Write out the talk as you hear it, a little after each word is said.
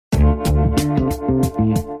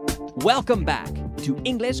Welcome back to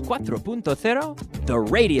Inglés 4.0, the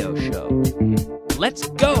radio show. Let's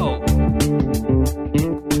go!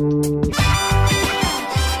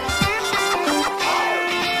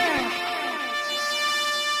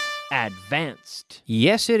 Advanced.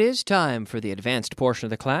 Yes, it is time for the advanced portion of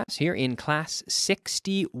the class here in Class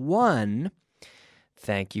 61.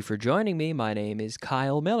 Thank you for joining me. My name is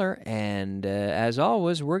Kyle Miller, and as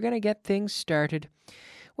always, we're going to get things started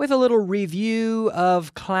with a little review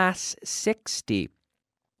of Class 60.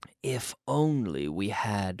 If only we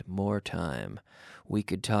had more time, we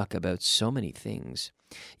could talk about so many things.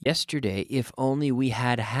 Yesterday, if only we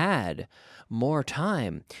had more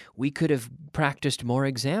time, we could have practiced more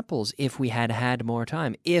examples if we had more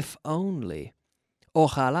time. If only.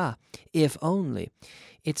 Ojalá. If only.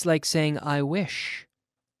 It's like saying, I wish.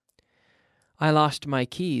 I lost my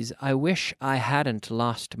keys. I wish I hadn't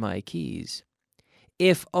lost my keys.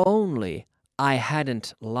 If only I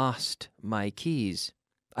hadn't lost my keys.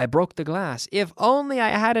 I broke the glass. If only I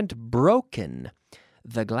hadn't broken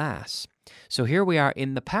the glass. So here we are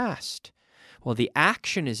in the past. Well, the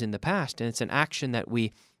action is in the past, and it's an action that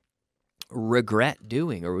we regret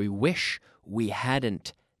doing or we wish we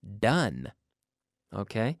hadn't done.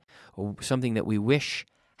 Okay? Or something that we wish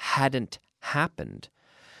hadn't happened.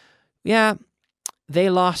 Yeah, they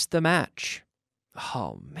lost the match.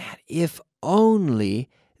 Oh, man, if only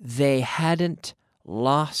they hadn't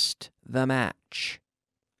lost the match.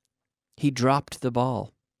 He dropped the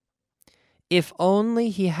ball. If only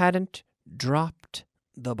he hadn't dropped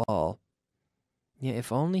the ball. Yeah,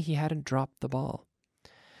 if only he hadn't dropped the ball.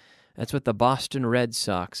 That's what the Boston Red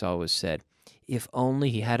Sox always said. If only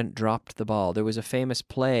he hadn't dropped the ball. There was a famous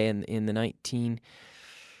play in the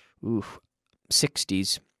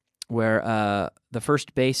 1960s where the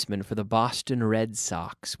first baseman for the Boston Red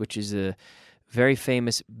Sox, which is a very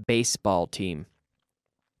famous baseball team,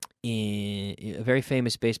 I'm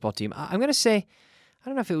going to say, I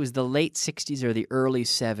don't know if it was the late 60s or the early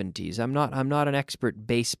 70s. I'm not an expert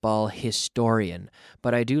baseball historian,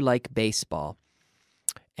 but I do like baseball.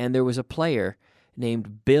 And there was a player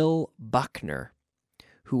named Bill Buckner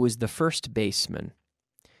who was the first baseman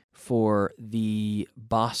for the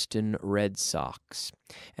Boston Red Sox.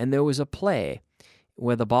 And there was a play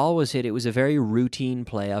where the ball was hit. It was a very routine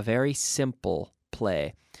play, a very simple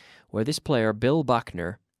play, where this player, Bill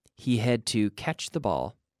Buckner, he had to catch the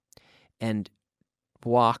ball and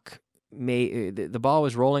walk. The ball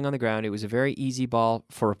was rolling on the ground. It was a very easy ball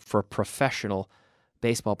for a professional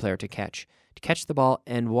baseball player to catch. To catch the ball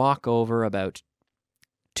and walk over about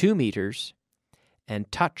 2 meters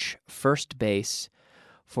and touch first base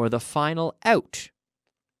for the final out,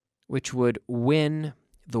 which would win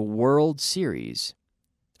the World Series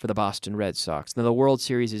for the Boston Red Sox. Now, the World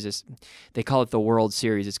Series is they call it the World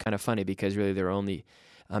Series. It's kind of funny because really there are only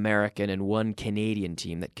American and one Canadian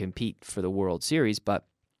team that compete for the World Series, but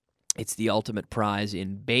it's the ultimate prize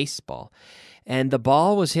in baseball. And the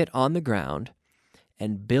ball was hit on the ground,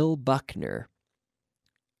 and Bill Buckner,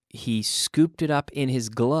 he scooped it up in his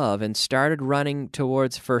glove and started running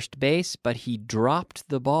towards first base, but he dropped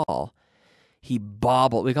the ball. He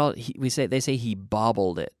bobbled. They say he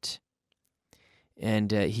bobbled it.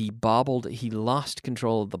 And he lost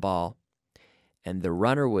control of the ball, and the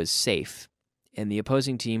runner was safe. And the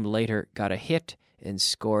opposing team later got a hit and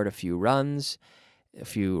scored a few runs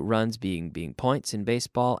being points in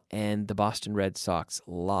baseball, and the Boston Red Sox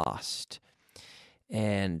lost.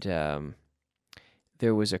 And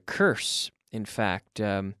there was a curse. In fact,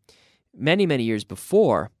 many, many years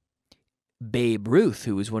before, Babe Ruth,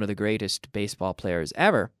 who was one of the greatest baseball players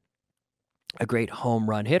ever, a great home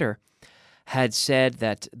run hitter, had said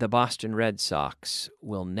that the Boston Red Sox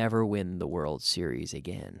will never win the World Series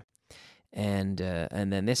again. And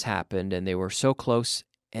then this happened, and they were so close,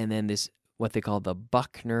 and then this, what they call the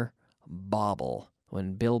Buckner bobble,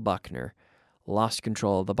 when Bill Buckner lost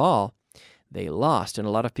control of the ball, they lost, and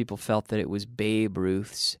a lot of people felt that it was Babe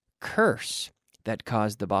Ruth's curse that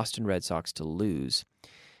caused the Boston Red Sox to lose,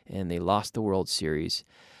 and they lost the World Series.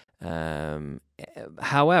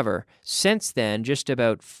 However, since then, just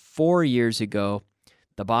about 4 years ago,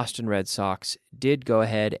 the Boston Red Sox did go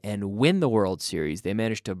ahead and win the World Series. They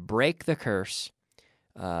managed to break the curse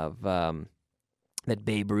of that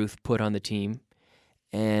Babe Ruth put on the team,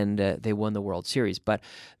 and they won the World Series. But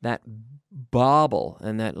that bobble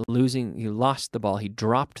and that losing, he lost the ball, he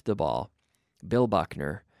dropped the ball, Bill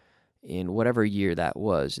Buckner, in whatever year that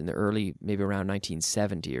was, in the early, maybe around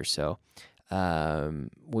 1970 or so,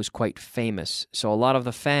 was quite famous. So a lot of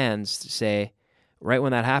the fans say, right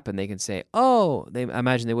when that happened, they can say, I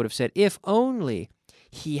imagine they would have said, if only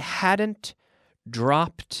he hadn't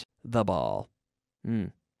dropped the ball.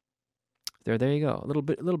 There you go. A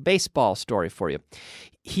little baseball story for you.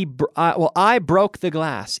 I broke the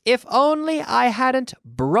glass. If only I hadn't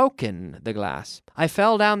broken the glass. I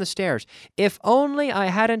fell down the stairs. If only I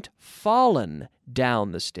hadn't fallen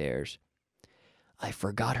down the stairs. I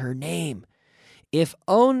forgot her name. If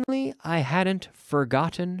only I hadn't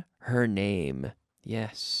forgotten her name.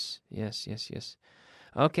 Yes.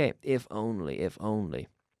 Okay, if only.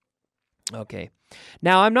 Okay.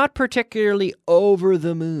 Now, I'm not particularly over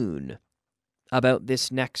the moon about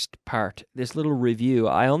this next part, this little review.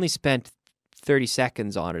 I only spent 30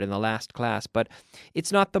 seconds on it in the last class, but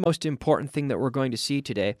it's not the most important thing that we're going to see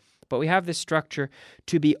today. But we have this structure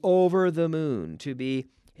to be over the moon, to be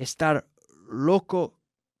estar loco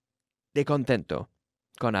de contento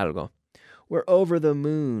con algo. We're over the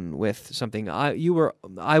moon with something.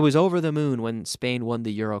 I was over the moon when Spain won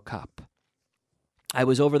the Euro Cup. I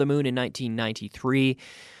was over the moon in 1993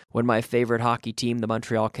 when my favorite hockey team, the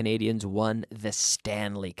Montreal Canadiens, won the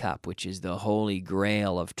Stanley Cup, which is the holy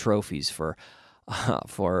grail of trophies for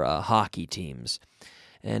hockey teams.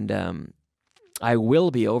 And I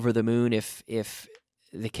will be over the moon if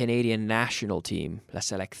the Canadian national team, la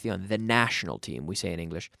selección, the national team, we say in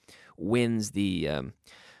English, wins the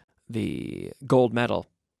gold medal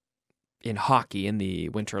in hockey in the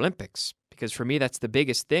Winter Olympics. Because for me, that's the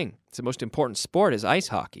biggest thing. It's the most important sport is ice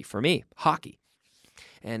hockey. For me, hockey.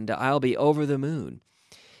 And I'll be over the moon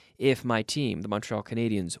if my team, the Montreal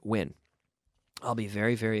Canadiens, win. I'll be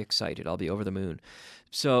very, very excited. I'll be over the moon.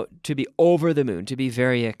 So to be over the moon, to be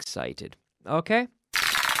very excited. Okay?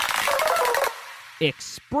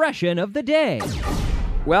 Expression of the day.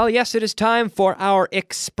 Well, yes, it is time for our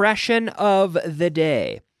expression of the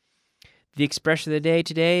day. The expression of the day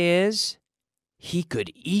today is, he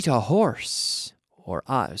could eat a horse. Or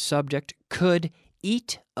subject, could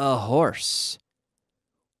eat a horse.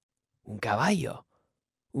 Un caballo.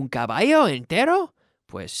 Un caballo entero?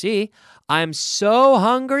 Pues sí. I'm so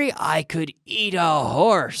hungry I could eat a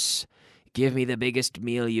horse. Give me the biggest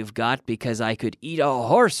meal you've got because I could eat a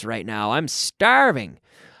horse right now. I'm starving.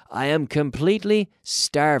 I am completely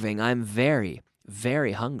starving. I'm very,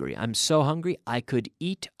 very hungry. I'm so hungry I could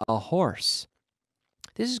eat a horse.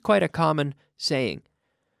 This is quite a common saying.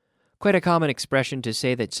 Quite a common expression to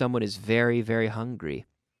say that someone is very, very hungry.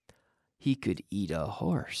 He could eat a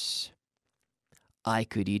horse. I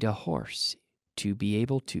could eat a horse. To be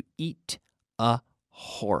able to eat a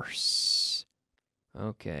horse.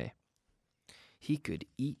 Okay. He could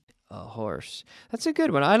eat a horse. That's a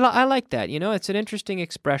good one. I like that. You know, it's an interesting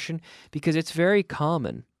expression because it's very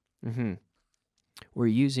common. We're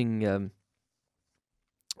using,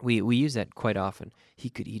 we use that quite often. He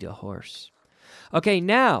could eat a horse. Okay,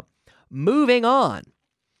 now, moving on.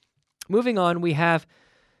 Moving on, we have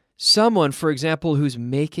someone, for example, who's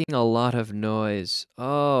making a lot of noise.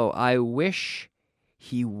 Oh, I wish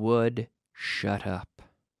he would shut up.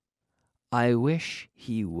 I wish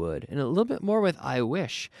he would. And a little bit more with I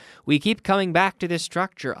wish. We keep coming back to this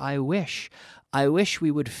structure. I wish. I wish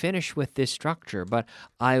we would finish with this structure, but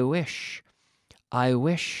I wish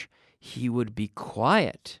he would be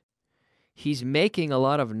quiet. He's making a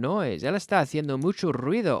lot of noise. Él está haciendo mucho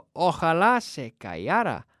ruido. Ojalá se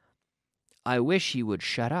callara. I wish he would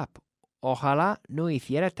shut up. Ojalá no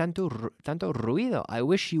hiciera tanto ruido. I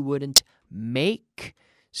wish he wouldn't make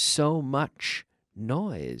so much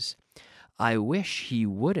noise. I wish he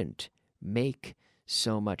wouldn't make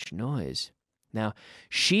so much noise. Now,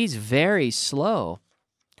 she's very slow.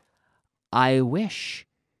 I wish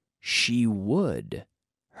she would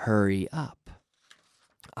hurry up.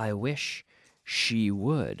 I wish she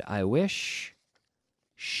would. I wish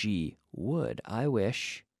she would. I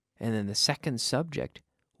wish. And then the second subject,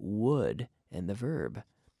 would, and the verb.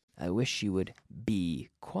 I wish she would be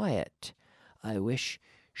quiet. I wish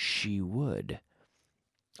she would.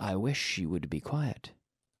 I wish she would be quiet.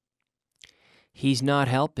 He's not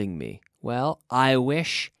helping me. Well, I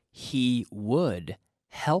wish he would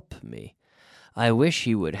help me. I wish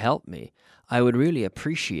he would help me. I would really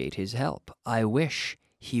appreciate his help. I wish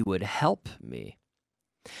he would help me.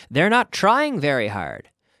 They're not trying very hard.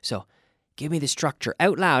 So, give me the structure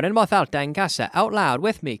out loud. En voz alta, en casa, out loud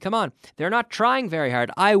with me. Come on. They're not trying very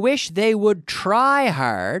hard. I wish they would try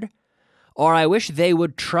hard, or I wish they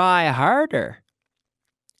would try harder.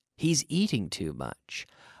 He's eating too much.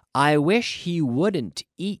 I wish he wouldn't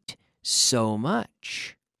eat so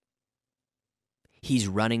much. He's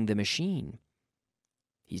running the machine.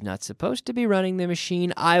 He's not supposed to be running the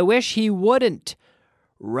machine. I wish he wouldn't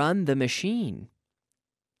run the machine.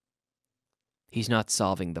 He's not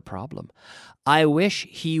solving the problem. I wish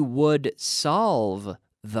he would solve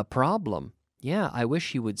the problem. Yeah, I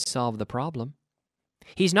wish he would solve the problem.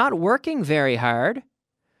 He's not working very hard.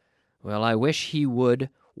 Well, I wish he would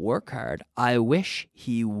work hard. I wish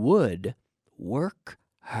he would work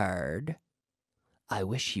hard. I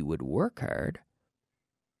wish he would work hard.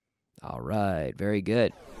 All right, very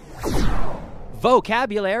good.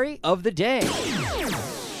 Vocabulary of the day.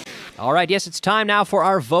 All right, yes, it's time now for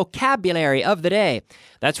our vocabulary of the day.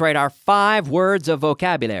 That's right, our 5 words of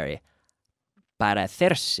vocabulary.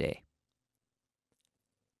 Parecerse.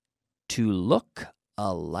 To look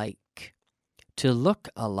alike. To look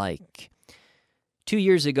alike. 2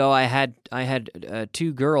 years ago, I had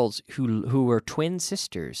 2 girls who were twin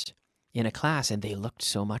sisters in a class, and they looked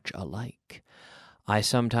so much alike. I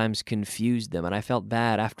sometimes confused them, and I felt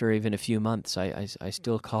bad after even a few months. I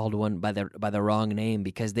still called one by the wrong name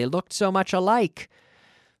because they looked so much alike.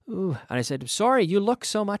 Ooh, and I said, "Sorry, you look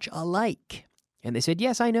so much alike." And they said,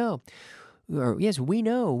 "Yes, I know." Or, "Yes, we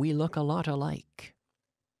know we look a lot alike."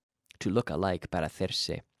 To look alike,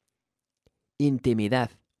 parecerse. Intimidad.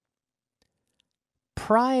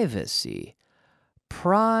 Privacy.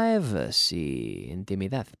 Privacy.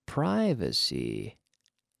 Intimidad. Privacy.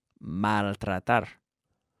 Maltratar.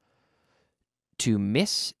 To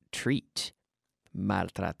mistreat.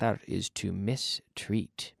 Maltratar is to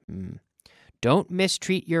mistreat. Don't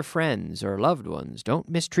mistreat your friends or loved ones. Don't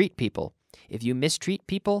mistreat people. If you mistreat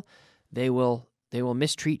people, they will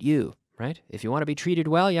mistreat you, right? If you want to be treated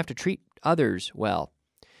well, you have to treat others well.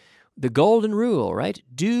 The golden rule, right?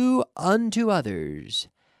 Do unto others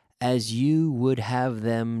as you would have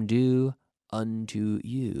them do unto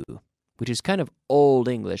you, which is kind of old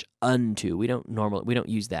English, unto. We don't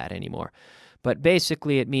use that anymore. But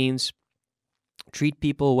basically it means treat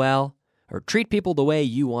people well, or treat people the way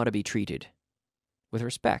you want to be treated, with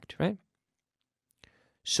respect, right?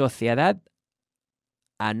 Sociedad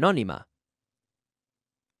anónima.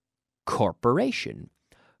 Corporation.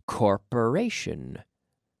 Corporation.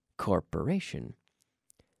 Corporation.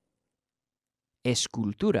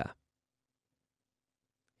 Escultura.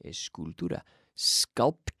 Escultura.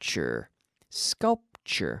 Sculpture.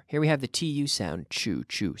 Sculpture. Here we have the TU sound. Chew,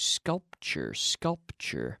 chew. Sculpture.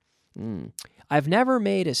 Sculpture. I've never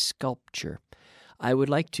made a sculpture. I would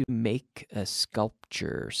like to make a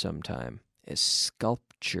sculpture sometime. A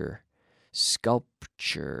sculpture.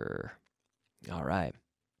 Sculpture. All right.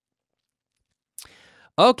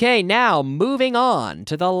 Okay, now moving on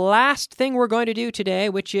to the last thing we're going to do today,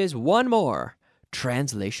 which is one more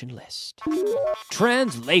translation list.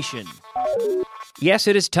 Translation. Yes,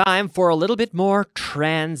 it is time for a little bit more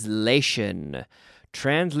translation.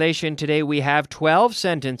 Translation today, we have 12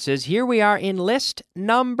 sentences. Here we are in list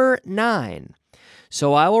number 9.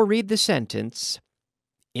 So I will read the sentence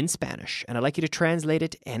in Spanish, and I'd like you to translate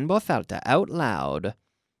it en voz alta, out loud,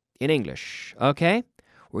 in English, okay?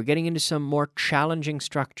 We're getting into some more challenging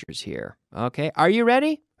structures here, okay? Are you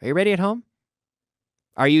ready? Are you ready at home?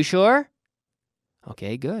 Are you sure?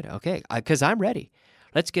 Okay, good, okay, because I'm ready.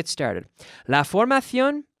 Let's get started. La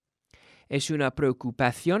formación es una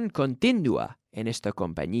preocupación continua en esta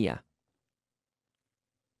compañía.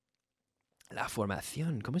 La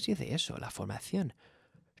formación, ¿cómo se dice eso? La formación.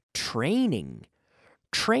 Training.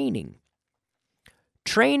 Training.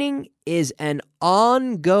 Training is an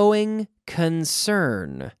ongoing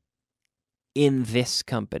concern in this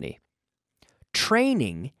company.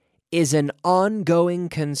 Training is an ongoing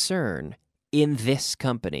concern in this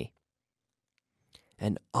company.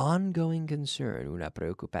 An ongoing concern, una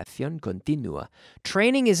preocupación continua.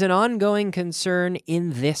 Training is an ongoing concern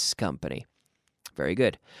in this company. Very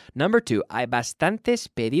good. Number 2, hay bastantes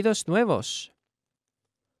pedidos nuevos.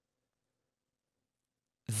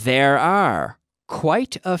 There are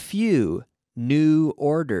quite a few new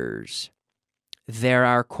orders. There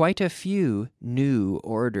are quite a few new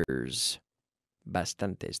orders.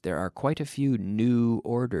 Bastantes. There are quite a few new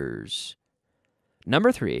orders.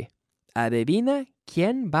 Number 3, adivina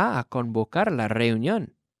quién va a convocar la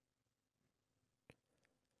reunión.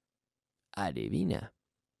 Adivina.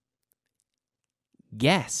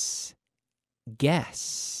 Guess.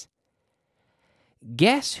 Guess.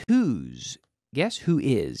 Guess whose. Guess who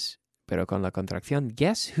is. Pero con la contracción,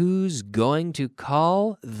 guess who's going to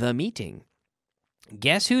call the meeting.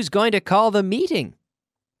 Guess who's going to call the meeting.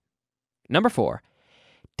 Number 4,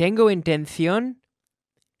 tengo intención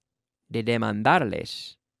de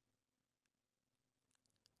demandarles.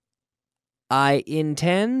 I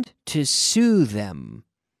intend to sue them.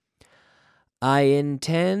 I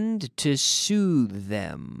intend to sue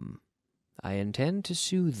them. I intend to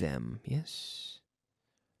sue them, yes.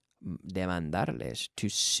 Demandarles, to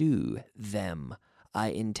sue them. I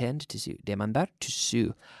intend to sue. Demandar, to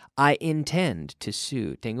sue. I intend to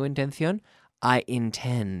sue. Tengo intención. I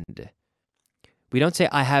intend. We don't say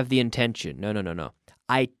I have the intention. No.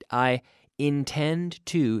 I intend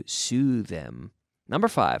to sue them. Number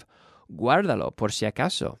 5, guárdalo por si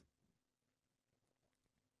acaso.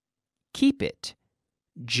 Keep it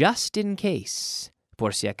just in case.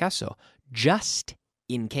 Por si acaso. Just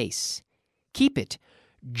in case. Keep it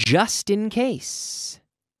just in case.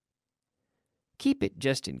 Keep it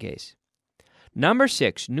just in case. Number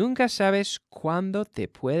 6, nunca sabes cuándo te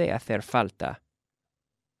puede hacer falta.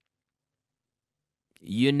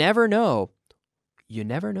 You never know. You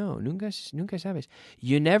never know. Nunca sabes.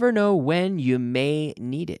 You never know when you may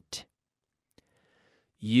need it.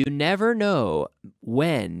 You never know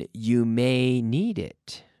when you may need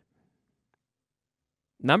it.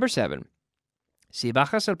 Number 7. Si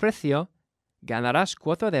bajas el precio, ganarás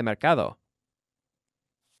cuota de mercado.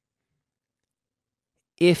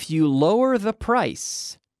 If you lower the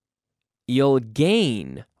price, you'll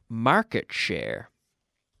gain market share.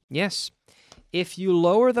 Yes, if you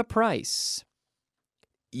lower the price,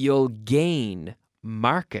 you'll gain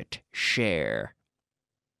market share.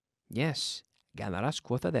 Yes, ganarás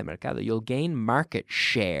cuota de mercado. You'll gain market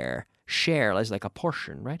share. Share is like a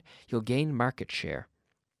portion, right? You'll gain market share.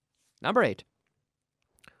 Number 8.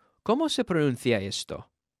 ¿Cómo se pronuncia esto?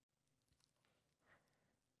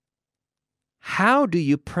 How do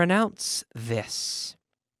you pronounce this?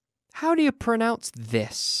 How do you pronounce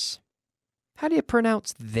this? How do you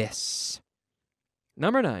pronounce this?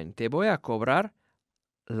 Number 9. Te voy a cobrar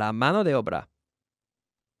la mano de obra.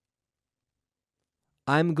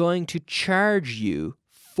 I'm going to charge you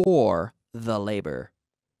for the labor.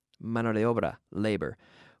 Mano de obra, labor.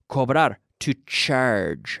 Cobrar, to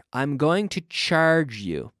charge. I'm going to charge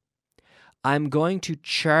you. I'm going to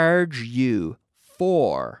charge you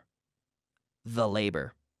for the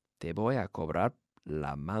labor. Te voy a cobrar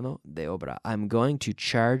la mano de obra. I'm going to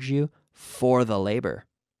charge you for the labor.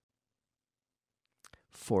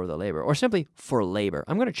 For the labor. Or simply for labor.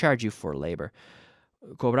 I'm going to charge you for labor.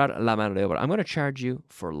 Cobrar la mano de obra. I'm going to charge you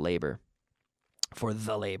for labor. For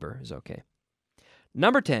the labor is okay.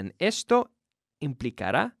 Number 10. Esto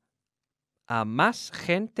implicará a más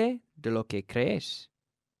gente de lo que crees.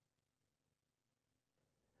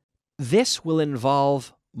 This will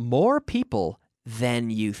involve more people than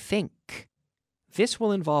you think. This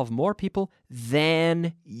will involve more people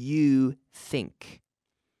than you think.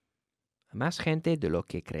 Más gente de lo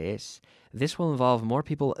que crees. This will involve more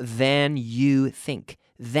people than you think.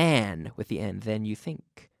 Than, with the N, than you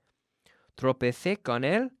think. Tropecé con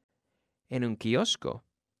él en un kiosco.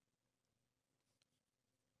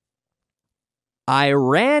 I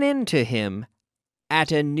ran into him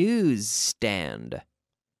at a newsstand.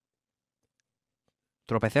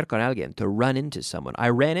 Tropecer con alguien, to run into someone. I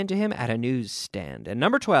ran into him at a newsstand. And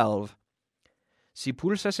number 12, si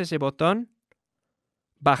pulsas ese botón,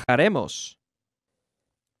 bajaremos.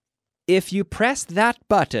 If you press that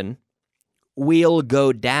button, we'll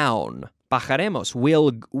go down. Bajaremos.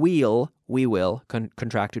 We will,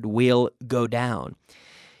 contracted, will go down.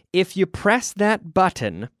 If you press that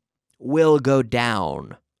button, we'll go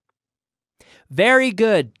down. Very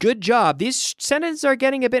good. Good job. These sentences are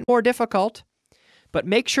getting a bit more difficult. But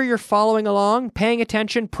make sure you're following along, paying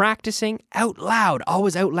attention, practicing out loud.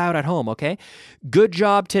 Always out loud at home, okay? Good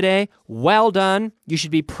job today. Well done. You should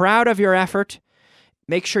be proud of your effort.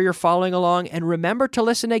 Make sure you're following along. And remember to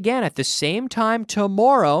listen again at the same time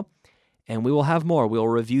tomorrow. And we will have more. We'll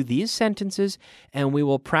review these sentences and we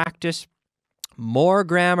will practice more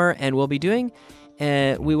grammar. And we'll be doing,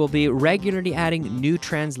 we will be regularly adding new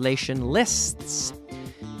translation lists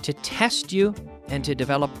to test you and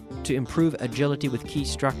to improve agility with key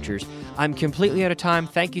structures. I'm completely out of time.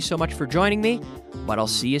 Thank you so much for joining me, but I'll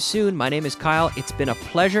see you soon. My name is Kyle. It's been a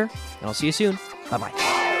pleasure, and I'll see you soon.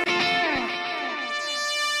 Bye-bye.